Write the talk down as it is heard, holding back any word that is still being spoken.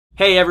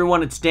Hey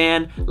everyone, it's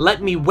Dan.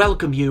 Let me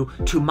welcome you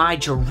to my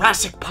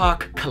Jurassic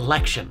Park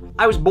collection.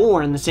 I was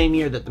born the same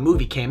year that the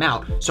movie came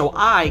out, so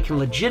I can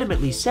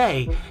legitimately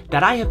say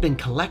that I have been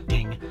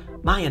collecting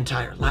my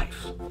entire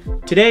life.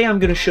 Today I'm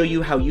going to show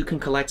you how you can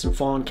collect some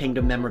Fallen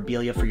Kingdom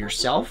memorabilia for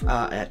yourself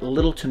at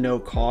little to no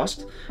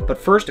cost. But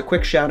first, a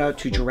quick shout out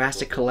to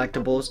Jurassic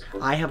Collectibles.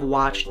 I have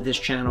watched this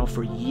channel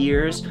for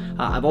years.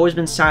 I've always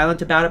been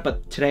silent about it,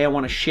 but today I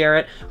want to share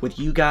it with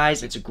you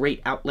guys. It's a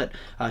great outlet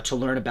to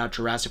learn about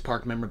Jurassic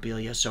Park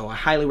memorabilia, so I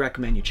highly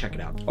recommend you check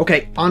it out.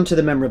 Okay, on to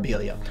the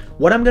memorabilia.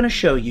 What I'm going to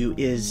show you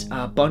is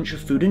a bunch of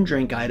food and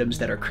drink items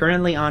that are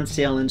currently on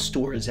sale in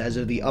stores as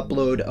of the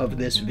upload of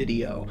this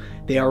video.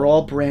 They are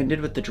all branded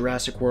with the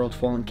Jurassic World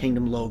Fallen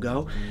Kingdom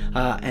logo,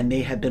 and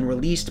they have been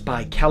released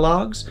by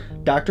Kellogg's,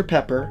 Dr.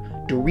 Pepper,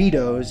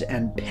 Doritos,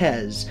 and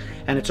Pez,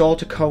 and it's all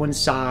to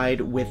coincide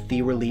with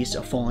the release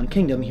of Fallen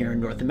Kingdom here in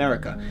North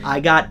America.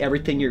 I got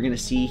everything you're going to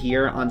see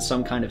here on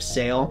some kind of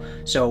sale,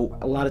 so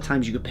a lot of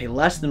times you could pay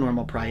less than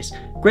normal price.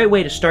 Great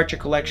way to start your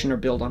collection or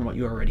build on what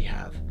you already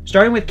have.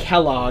 Starting with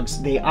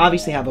Kellogg's, they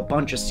obviously have a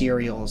bunch of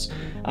cereals.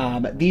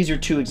 These are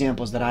two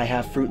examples that I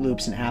have, Fruit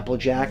Loops and Apple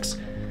Jacks.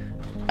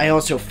 I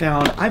also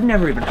found, I've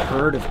never even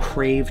heard of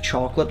Crave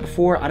chocolate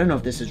before. I don't know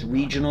if this is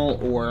regional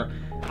or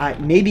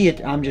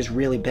maybe I'm just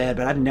really bad,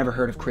 but I've never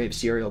heard of Crave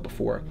cereal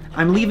before.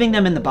 I'm leaving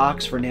them in the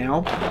box for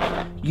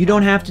now. You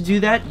don't have to do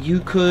that. You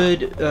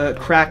could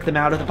crack them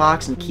out of the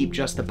box and keep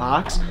just the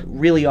box.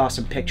 Really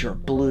awesome picture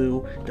of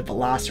Blue, the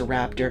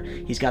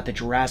Velociraptor. He's got the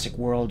Jurassic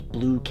World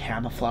blue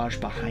camouflage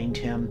behind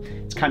him.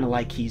 It's kind of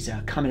like he's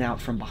coming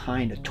out from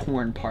behind a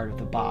torn part of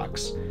the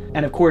box.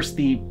 And of course,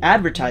 the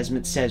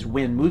advertisement says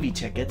win movie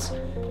tickets.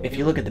 If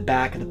you look at the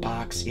back of the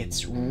box,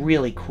 it's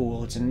really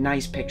cool. It's a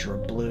nice picture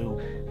of Blue,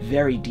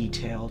 very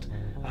detailed,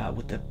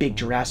 with the big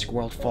Jurassic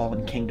World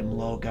Fallen Kingdom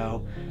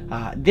logo.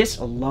 This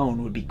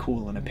alone would be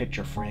cool in a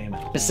picture frame.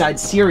 Besides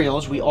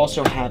cereals, we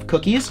also have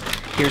cookies.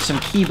 Here's some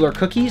Keebler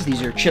cookies.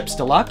 These are Chips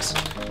Deluxe.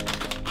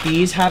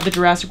 These have the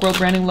Jurassic World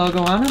branding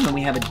logo on them, and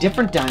we have a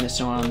different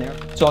dinosaur on there.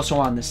 It's also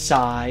on the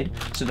side,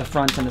 so the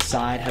front and the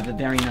side have a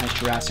very nice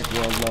Jurassic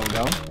World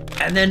logo.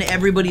 And then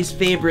everybody's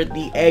favorite,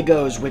 the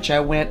Eggos, which I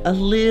went a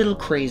little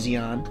crazy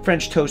on.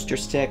 French toaster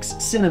sticks,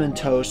 cinnamon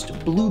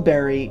toast,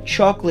 blueberry,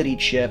 chocolatey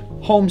chip,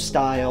 home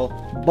style,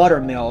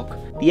 buttermilk.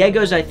 The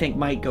Eggos I think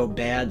might go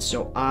bad,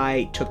 so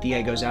I took the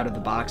Eggos out of the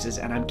boxes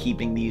and I'm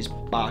keeping these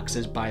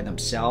boxes by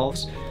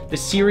themselves. The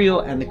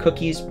cereal and the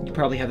cookies, you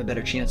probably have a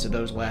better chance of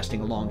those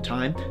lasting a long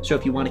time. So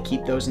if you want to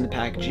keep those in the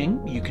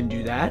packaging, you can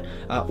do that.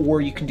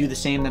 Or you can do the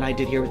same that I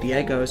did here with the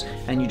Eggos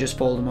and you just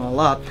fold them all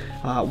up.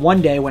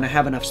 One day when I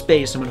have enough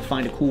space, I'm going to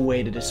find a cool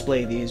way to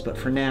display these, but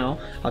for now,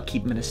 I'll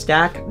keep them in a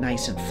stack,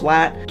 nice and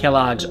flat.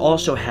 Kellogg's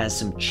also has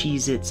some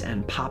Cheez-Its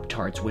and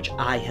Pop-Tarts, which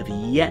I have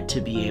yet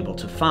to be able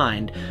to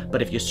find,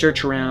 but if you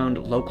search around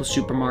local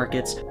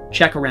supermarkets,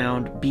 check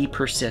around, be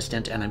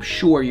persistent, and I'm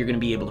sure you're going to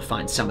be able to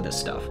find some of this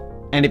stuff.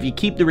 And if you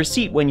keep the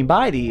receipt when you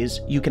buy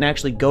these, you can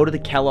actually go to the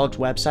Kellogg's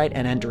website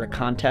and enter a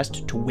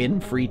contest to win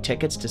free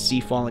tickets to see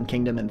Fallen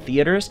Kingdom in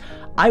theaters.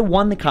 I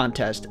won the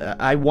contest.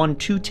 I won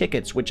 2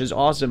 tickets, which is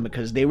awesome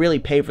because they really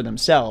pay for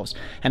themselves.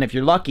 And if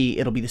you're lucky,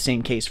 it'll be the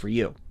same case for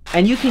you.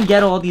 And you can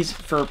get all these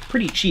for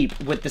pretty cheap.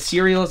 With the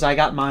cereals, I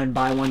got mine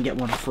buy one, get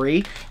one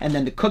free. And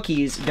then the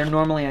cookies, they're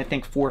normally, I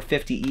think,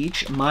 $4.50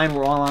 each. Mine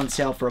were all on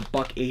sale for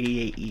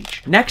 $1.88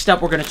 each. Next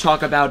up, we're going to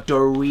talk about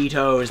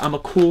Doritos. I'm a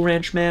Cool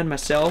Ranch man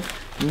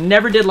myself.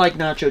 Never did like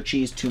nacho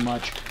cheese too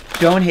much.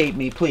 Don't hate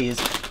me, please.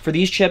 For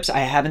these chips, I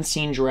haven't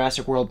seen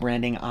Jurassic World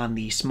branding on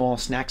the small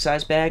snack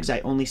size bags.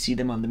 I only see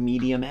them on the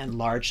medium and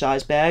large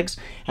size bags.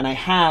 And I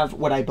have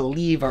what I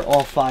believe are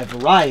all 5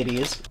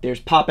 varieties. There's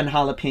Poppin'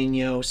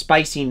 Jalapeno,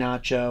 Spicy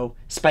Nacho,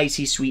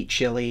 Spicy Sweet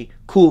Chili,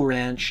 Cool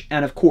Ranch,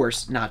 and of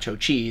course, Nacho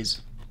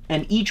Cheese.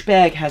 And each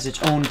bag has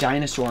its own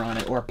dinosaur on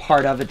it, or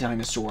part of a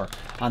dinosaur.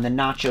 On the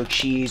nacho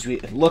cheese,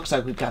 it looks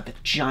like we've got the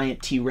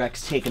giant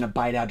T-Rex taking a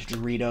bite out of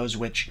Doritos,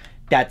 which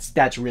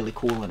that's really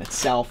cool in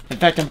itself. In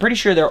fact, I'm pretty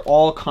sure they're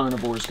all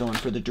carnivores going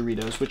for the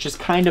Doritos, which is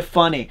kind of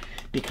funny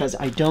because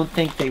I don't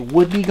think they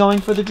would be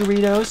going for the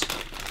Doritos.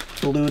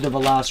 Blue the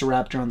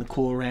Velociraptor on the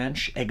Cool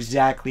Ranch,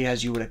 exactly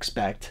as you would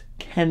expect.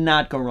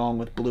 Cannot go wrong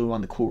with Blue on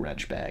the Cool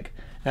Ranch bag.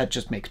 That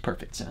just makes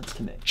perfect sense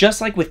to me. Just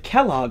like with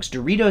Kellogg's,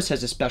 Doritos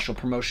has a special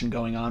promotion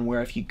going on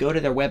where if you go to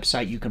their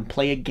website, you can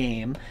play a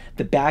game.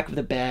 The back of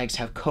the bags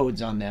have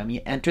codes on them. You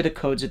enter the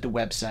codes at the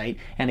website,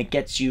 and it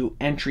gets you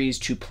entries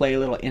to play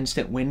little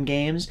instant win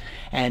games,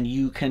 and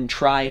you can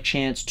try a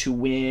chance to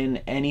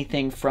win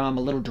anything from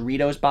a little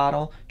Doritos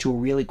bottle to a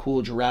really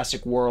cool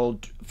Jurassic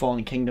World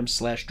Fallen Kingdom /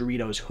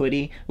 Doritos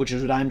hoodie, which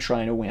is what I'm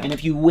trying to win. And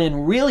if you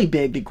win really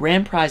big, the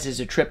grand prize is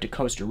a trip to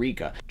Costa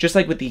Rica. Just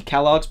like with the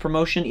Kellogg's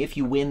promotion, if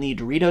you win the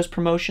Doritos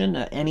promotion,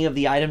 any of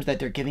the items that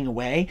they're giving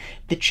away,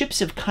 the chips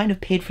have kind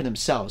of paid for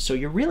themselves, so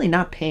you're really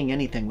not paying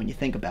anything when you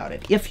think about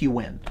it, if you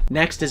win.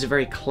 Next is a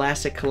very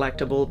classic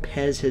collectible.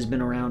 Pez has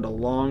been around a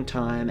long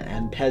time,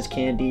 and Pez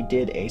Candy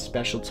did a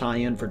special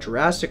tie-in for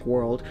Jurassic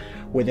World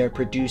where they're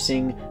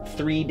producing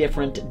 3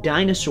 different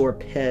dinosaur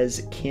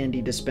Pez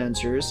candy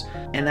dispensers.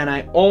 And then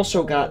I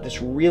also got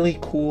this really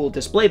cool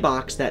display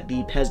box that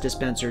the Pez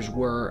dispensers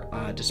were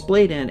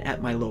displayed in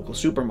at my local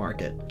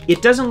supermarket.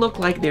 It doesn't look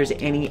like there's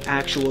any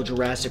actual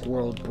Jurassic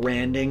World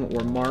branding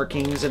or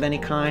markings of any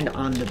kind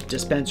on the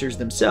dispensers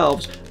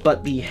themselves,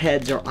 but the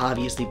heads are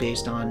obviously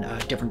based on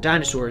different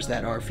dinosaurs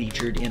that are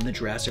featured in the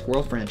Jurassic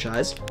World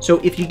franchise. So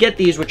if you get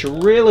these, what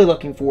you're really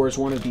looking for is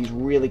one of these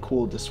really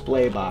cool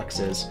display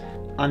boxes.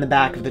 On the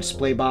back of the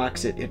display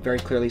box, it very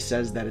clearly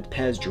says that it's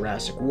Pez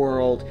Jurassic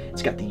World.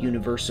 It's got the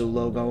Universal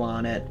logo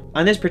on it.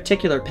 On this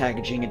particular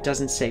packaging, it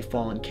doesn't say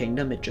Fallen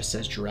Kingdom, it just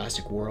says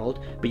Jurassic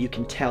World, but you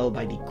can tell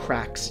by the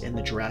cracks in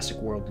the Jurassic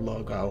World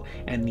logo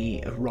and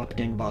the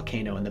erupting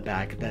volcano in the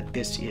back that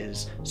this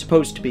is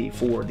supposed to be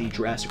for the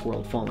Jurassic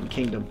World Fallen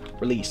Kingdom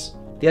release.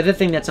 The other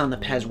thing that's on the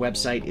Pez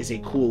website is a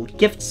cool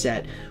gift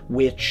set,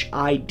 which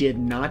I did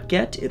not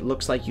get. It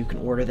looks like you can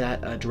order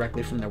that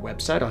directly from their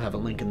website. I'll have a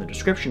link in the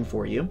description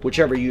for you,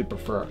 whichever you'd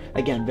prefer.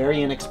 Again,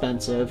 very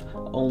inexpensive,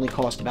 only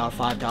cost about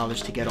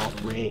 $5 to get all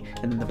three,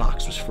 and then the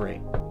box was free.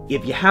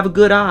 If you have a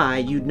good eye,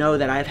 you'd know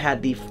that I've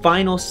had the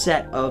final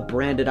set of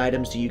branded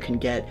items that you can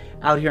get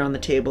out here on the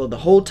table the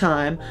whole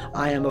time.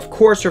 I am, of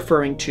course,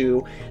 referring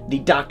to the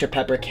Dr.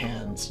 Pepper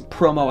cans.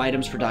 Promo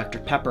items for Dr.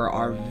 Pepper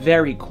are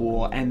very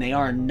cool, and they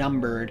are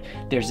numbered.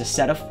 There's a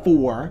set of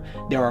 4.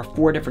 There are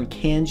 4 different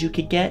cans you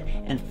could get,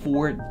 and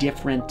 4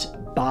 different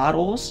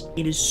bottles.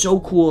 It is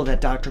so cool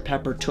that Dr.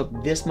 Pepper took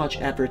this much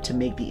effort to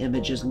make the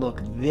images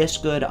look this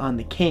good on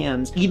the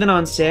cans. Even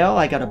on sale,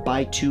 I got a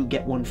buy 2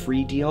 get 1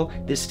 free deal.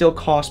 This still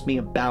cost me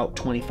about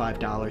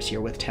 $25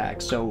 here with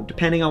tax. So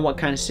depending on what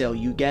kind of sale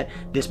you get,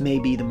 this may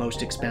be the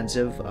most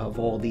expensive of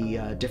all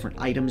the different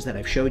items that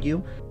I've showed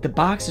you. The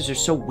boxes are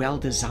so well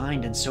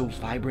designed and so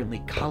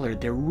vibrantly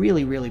colored. They're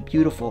really, really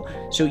beautiful.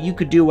 So you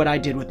could do what I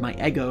did with my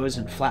Eggos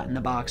and flatten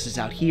the boxes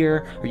out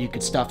here, or you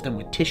could stuff them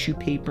with tissue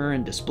paper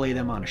and display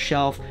them on a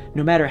shelf.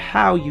 No matter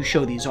how you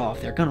show these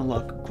off, they're gonna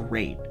look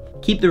great.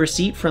 Keep the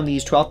receipt from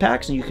these 12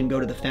 packs and you can go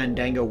to the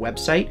Fandango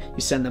website.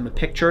 You send them a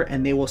picture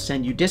and they will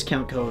send you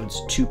discount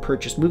codes to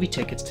purchase movie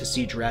tickets to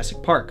see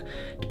Jurassic Park.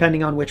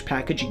 Depending on which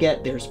package you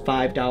get, there's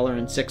 $5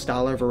 and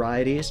 $6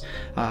 varieties.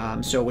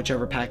 So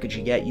whichever package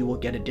you get, you will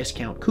get a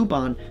discount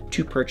coupon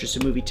to purchase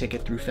a movie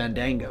ticket through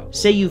Fandango.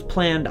 Say you've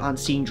planned on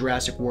seeing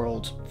Jurassic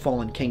World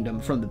Fallen Kingdom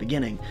from the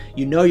beginning.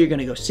 You know you're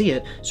gonna go see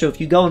it. So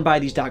if you go and buy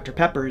these Dr.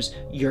 Peppers,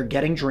 you're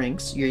getting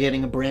drinks, you're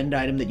getting a branded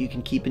item that you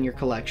can keep in your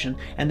collection,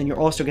 and then you're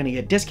also gonna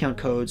get discount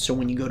codes, so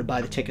when you go to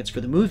buy the tickets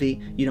for the movie,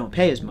 you don't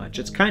pay as much.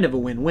 It's kind of a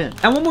win-win.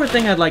 And one more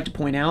thing I'd like to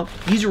point out,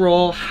 these are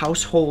all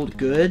household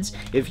goods.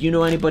 If you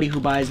know anybody who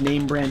buys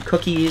name brand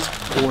cookies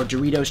or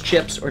Doritos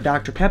chips or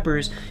Dr.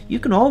 Peppers, you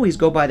can always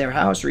go by their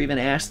house or even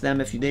ask them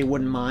if they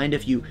wouldn't mind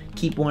if you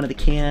keep one of the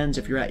cans.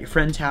 If you're at your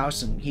friend's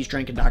house and he's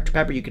drinking Dr.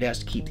 Pepper, you could ask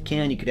to keep the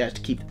can, you could ask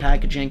to keep the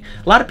packaging.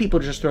 A lot of people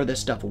just throw this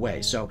stuff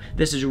away, so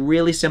this is a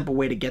really simple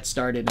way to get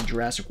started in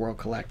Jurassic World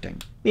collecting.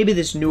 Maybe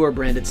this newer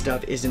branded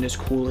stuff isn't as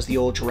cool as the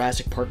old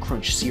Jurassic Park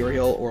Crunch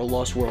cereal or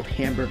Lost World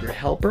hamburger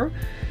helper,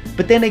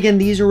 but then again,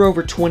 these are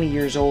over 20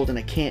 years old and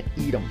I can't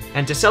eat them.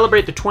 And to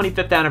celebrate the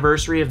 25th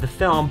anniversary of the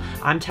film,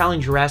 I'm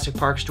telling Jurassic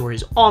Park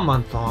stories all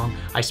month long.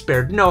 I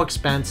spared no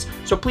expense,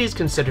 so please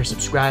consider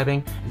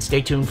subscribing and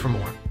stay tuned for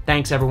more.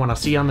 Thanks everyone, I'll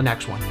see you on the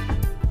next one.